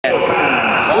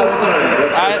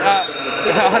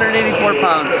184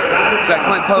 pounds. We've got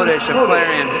Clint Podish of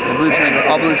Clarion, the blue singlet,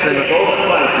 all blue singlet.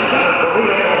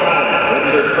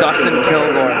 Dustin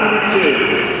Kilgore.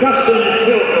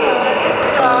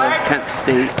 Kent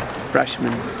State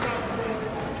freshman.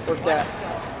 Work that.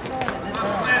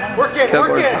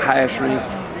 Kilgore's the highest ranked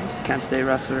Kent State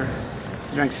wrestler.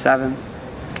 He's ranked 7th.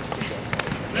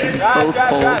 Both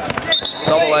pulls.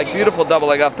 Double leg, beautiful double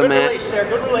leg off the mat. Good release, sir.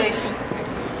 Good release.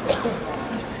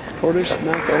 Podish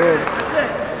knocked the head.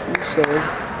 So.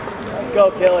 Let's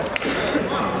go, killer.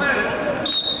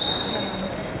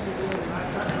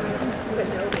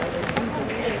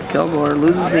 Kilgore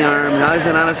loses the arm. Now he's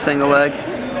in on a single leg.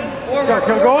 Let's go,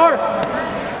 Kilgore.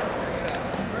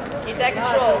 Keep that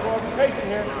control.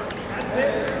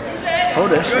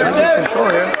 Podish trying to get control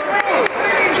here.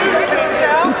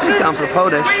 2 takedown for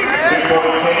Podish. Get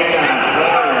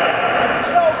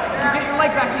your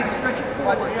leg back in. Stretch it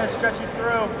forward. You're going to stretch it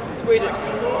through. Squeeze it.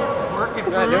 Work it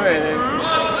through. Not doing anything.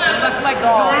 Left leg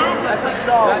stall. That's a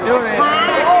stall. Not doing anything.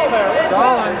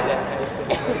 Stalling.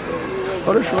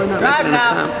 Podish really not making an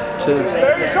attempt to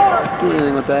do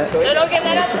anything with that. Don't get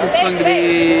that up. So it's going to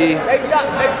be... Face up,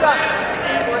 face up.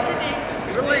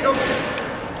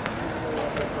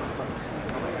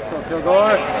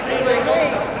 Kilgore.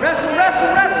 Wrestle,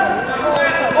 wrestle, wrestle.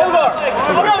 Hold on.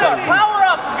 Power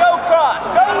up. Go cross.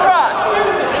 Go cross.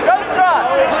 Go cross.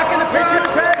 Back in the picture.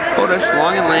 Podish,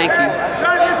 long and lanky.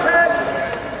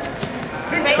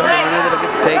 Unable to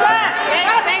get the takedown.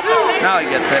 Now he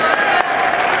gets it.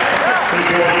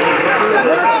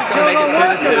 Looks like it's going to make it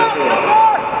 2-2.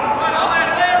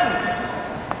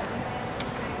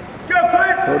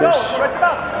 Podish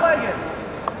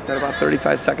got about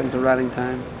 35 seconds of riding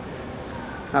time.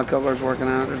 Now Kilgore's working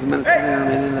out. There's a minute 20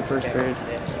 remaining in the first period.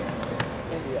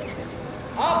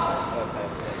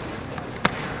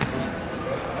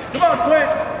 Come on, Clint.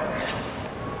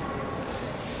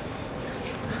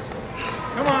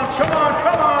 Come on, come on,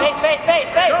 come on.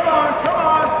 Face. Come on, come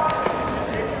on.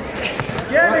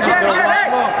 Again, hey.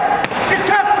 Get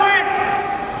tough, Clint.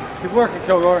 Keep working,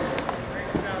 Kilgore.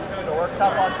 Work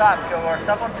tough on top, Kilgore.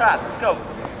 Tough on top. Let's go.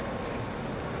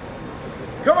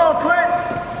 Come on, Clint.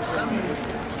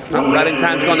 Now riding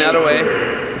time's going the other way.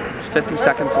 There's 50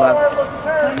 seconds left.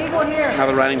 Now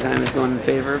the riding time is going in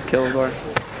favor of Kilgore.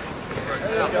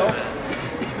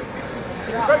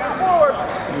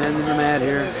 And then the mat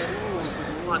here.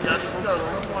 Come on, Dustin. Let's go.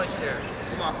 No points here.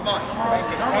 Come on.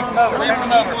 Take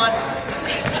him over.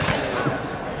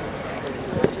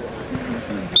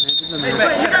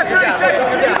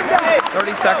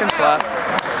 30 seconds left.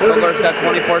 Kilgore's got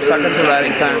 24 seconds of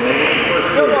riding time.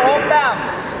 Kilgore, hold down.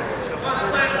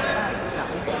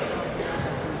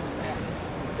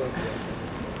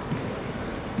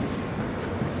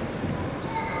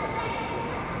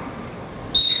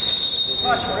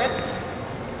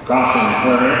 Caution,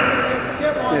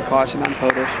 yeah, caution on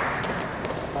Podish.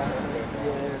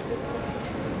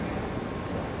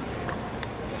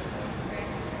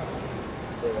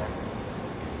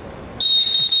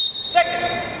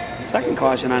 Second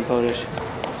caution on Podish.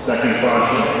 Second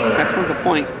caution. Next one's a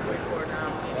point.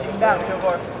 Keep him down,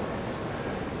 Kilgore.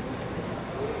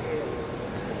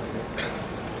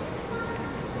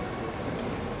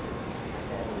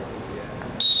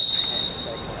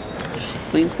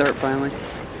 Clean start finally.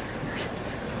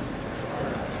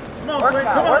 Come on, Clint.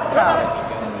 Come on.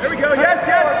 There we go. Yes.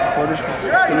 Podish is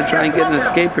going to try and get an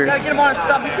escape here. Gotta get him on his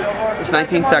stomach. There's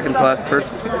 19 seconds left, first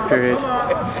period.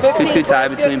 2-2 tie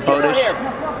between Podish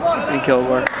and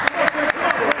Kilgore.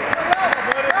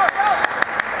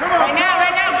 Right now,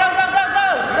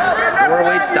 go. Lower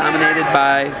weight's dominated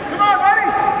by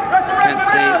Kent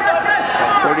State.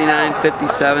 49,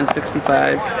 57,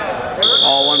 65.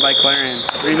 All won by Clarion.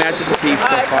 3 matches apiece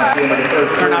so far.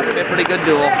 Turned out to be a pretty good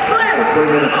duel.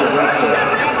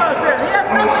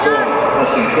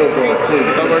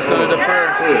 Kilgore's going to defer.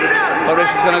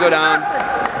 Podish is going to go down.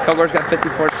 Kilgore's got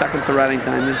 54 seconds of riding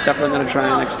time. He's definitely going to try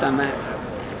and extend that.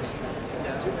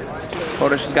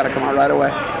 Podish has got to come out right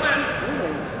away,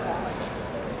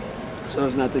 so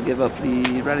as not to give up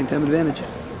the riding time advantage.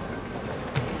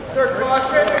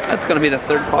 That's going to be the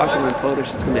third caution on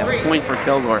Podish. It's going to be a point for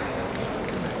Kilgore.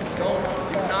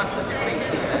 Just reach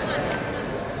this.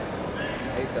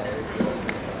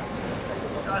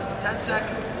 10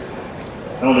 seconds.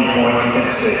 Penalty point, Kent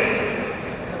State.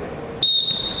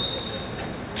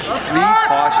 3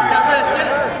 cautions.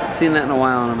 Haven't seen that in a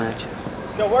while in a match.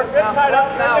 So work this side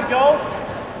up now. Go.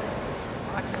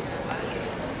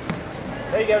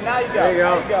 There you go. Now you go. There you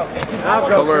go.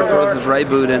 Kilgore throws his right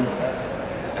boot in.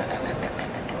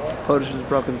 Podish is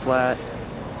broken flat.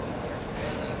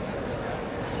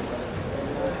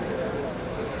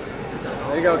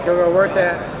 There you go, Kilgore, work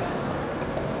that.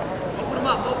 Open him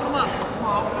up, open him up. Come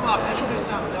on, open him up. Let's do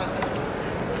something, Dustin.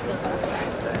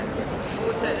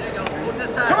 What's that? There you go. What's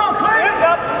this side? Come on, Clint! Hands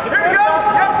up! Here we go!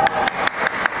 Yep!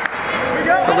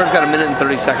 Kilgore's got 1 minute and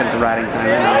 30 seconds of riding time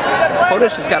right now.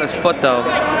 Podish has got his foot though.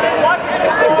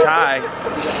 He's high.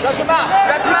 Stretch him out.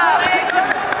 Stretch him out.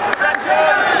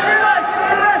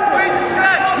 Squeeze and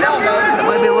stretch. There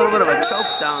might be a little bit of a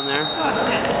choke down there.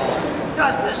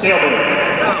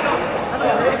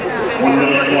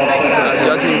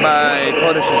 Judging by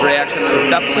Podish's reaction, it was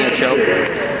definitely a choke.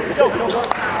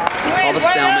 All the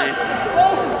stalemate.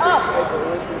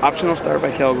 Optional start by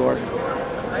Kilgore.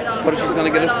 Podish is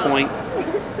going to get his point.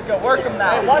 Let's go, work him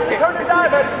now. Watch it, turn your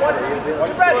dive, Ed. Watch it. Get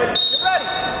ready. Get ready.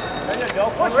 There you go.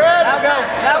 Push it. Now go.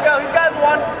 Now go. He's got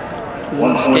one.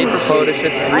 Escape for Podish.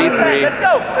 It's 3-3. Let's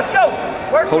go. Let's go.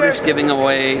 Work Podish here. giving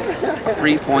away a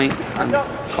free point on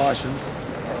caution.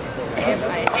 Hand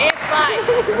fight.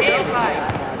 Hand fight.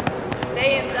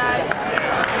 Stay inside.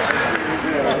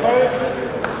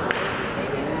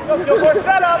 Go, more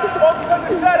setups. Focus on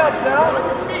your setups now.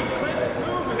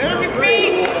 Move your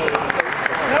feet.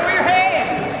 Lower your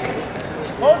hands.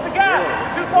 Close the gap.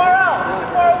 Too far out. Too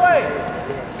far away.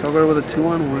 Kilgore with a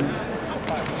 2-on-1.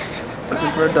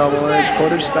 Looking for a double edge.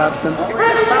 Podish stops him. Bounce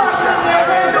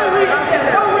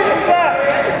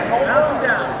him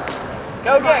down.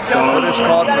 Go again, go. Podish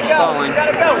called for stalling.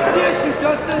 Gotta go.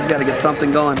 He's got to get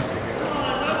something going.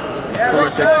 Kilgore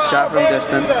takes a shot from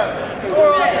distance.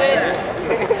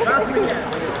 Bounce him again.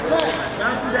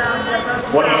 Bounce him down.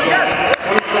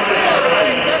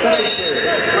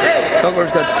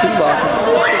 Kilgore's got 2 losses.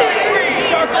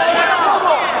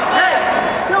 Hey,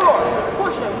 Kilgore,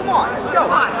 push him. Come on, let's go.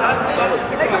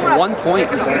 1 point.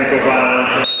 Technical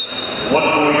violence. 1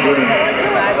 point winning.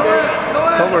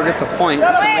 Kilgore gets a point. It's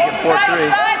going to make it 4-3.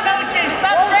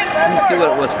 Didn't see what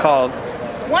it was called.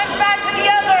 One side to the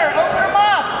other. Open them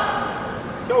up.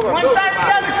 One side to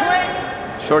the other, Clint.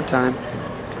 Short time.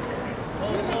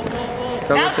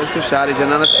 Kilgore takes a shot. He's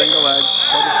in on a single leg.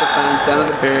 Podish defends. End of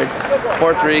the period.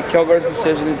 4-3. Kilgore's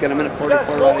decision. He's got 1 minute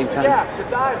 44 riding time.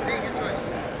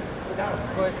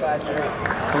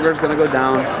 Kilgore's going to go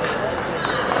down.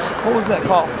 What was that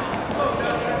call?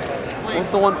 What was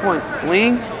the 1 point?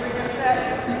 Fleeing?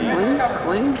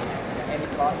 Fleeing?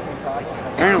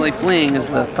 Apparently fleeing is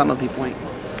the penalty point.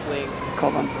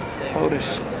 Called on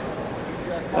Podish.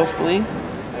 That was fleeing?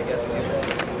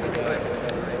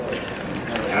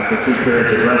 After 2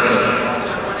 periods of wrestling,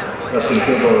 Dustin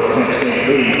Kilgore Kent State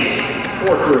leads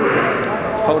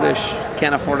 4-3. Podish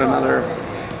can't afford another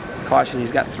caution.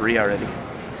 He's got 3 already.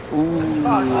 Ooh,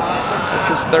 that's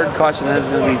his 3rd caution. That is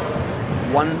going to be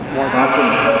 1 more. Caution.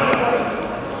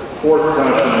 4th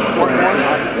caution.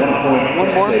 1 point. 1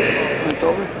 more? And it's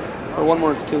over? Or 1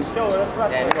 more is 2?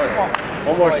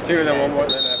 1 more is 2, then 1 more.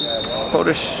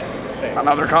 Podish,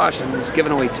 another caution. He's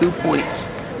given away 2 points.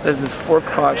 This is his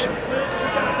 4th caution.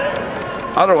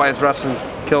 Otherwise, wrestling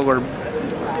Kilgore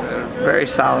very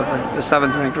solidly. The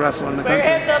 7th ranked wrestler in the Put your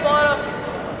country. hands up on him.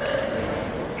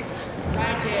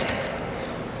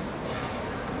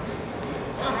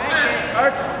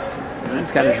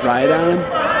 He's got his ride on him.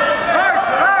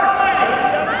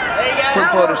 Clint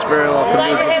Podish very well could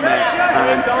lose this match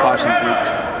on caution points.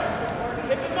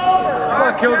 Come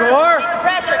on, Kilgore. Keep the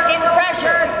pressure. Keep the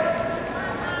pressure.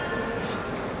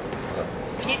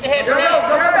 Keep the hips in.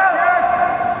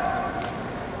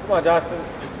 Come on, Dustin.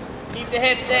 Keep the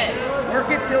hips in. Work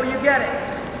it till you get it.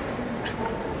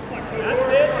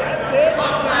 That's it.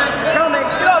 It's coming.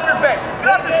 Get off your back. Get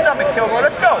off your stomach, Kilgore.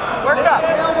 Let's go. Work up.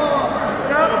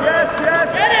 Yes.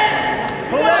 Get it.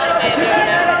 Pull that up. Keep that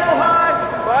elbow high.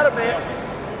 Bottom man.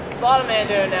 What's bottom man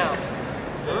doing now?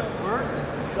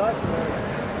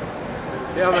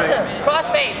 Yeah, man. Cross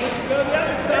face.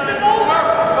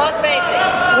 Cross facing.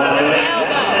 1 The minute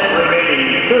elbow.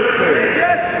 remaining. 3rd period.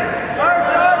 Yes.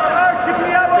 Arch. Get to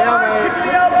the elbow. Arch. Get to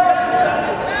the elbow.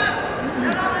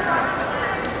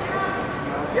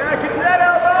 Yeah, get to that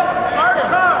elbow. Arch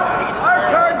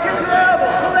hard. Get to the elbow.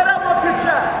 Pull that elbow up to your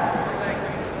chest.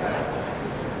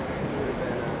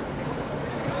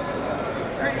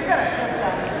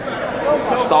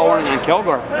 Stall warning on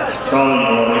Kilgore. Calling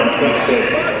on Kent State.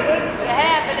 The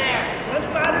half in there.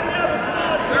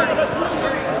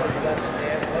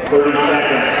 30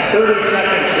 seconds. 30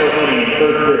 seconds remaining.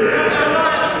 3rd period.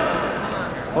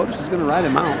 Podish is going to ride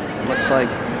him out. It looks like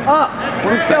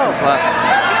 20 seconds left. Get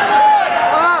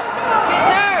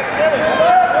turned.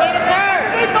 Need a turn.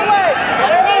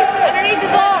 Underneath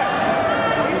his arm.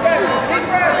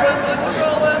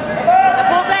 Now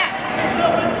pull back.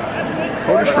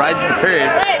 Podish rides the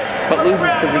period, but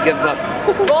loses because he gives up.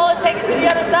 Roll it, take it to the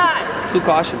other side. 2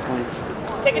 caution points.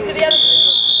 Take it to the other side.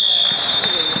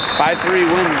 5-3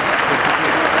 win.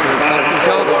 Dustin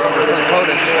Kilgore over Clint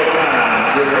Podish.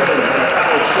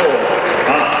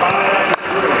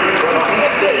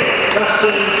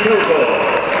 Dustin Kilgore.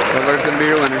 Kilgore's going to be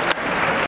your winner.